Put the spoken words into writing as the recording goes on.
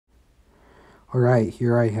Alright,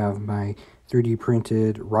 here I have my 3D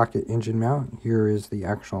printed rocket engine mount. Here is the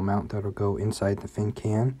actual mount that'll go inside the fin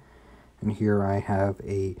can. And here I have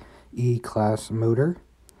a E-class motor,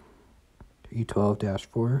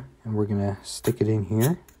 E12-4, and we're going to stick it in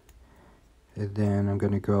here. And then I'm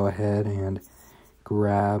going to go ahead and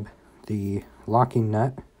grab the locking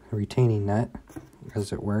nut, retaining nut,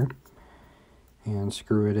 as it were, and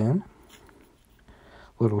screw it in.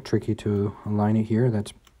 A little tricky to align it here.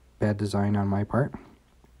 That's bad design on my part.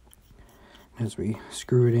 As we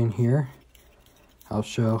screw it in here, I'll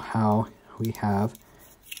show how we have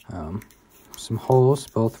some holes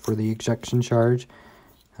both for the ejection charge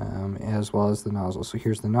as well as the nozzle. So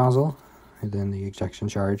here's the nozzle and then the ejection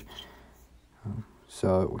charge.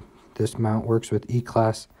 So this mount works with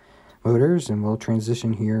E-class motors, and we'll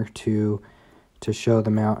transition here to show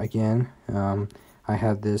the mount again. I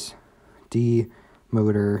have this D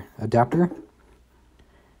motor adapter.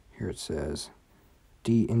 Here it says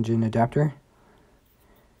D engine adapter.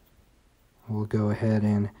 We'll go ahead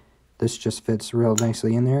and this just fits real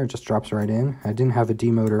nicely in there. It just drops right in. I didn't have a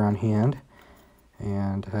D motor on hand,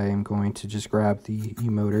 and I am going to just grab the E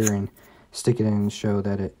motor and stick it in and show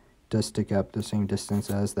that it does stick up the same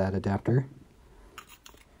distance as that adapter.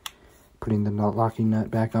 Putting the locking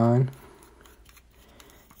nut back on.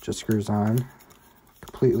 Just screws on.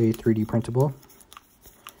 Completely 3D printable.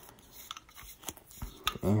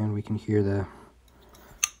 And we can hear the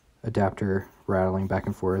adapter rattling back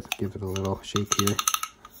and forth. Give it a little shake here.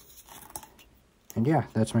 And yeah,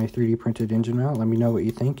 that's my 3D printed engine mount. Let me know what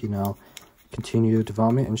you think, and I'll continue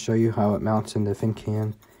development and show you how it mounts in the fin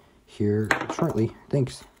can here shortly.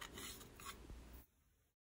 Thanks.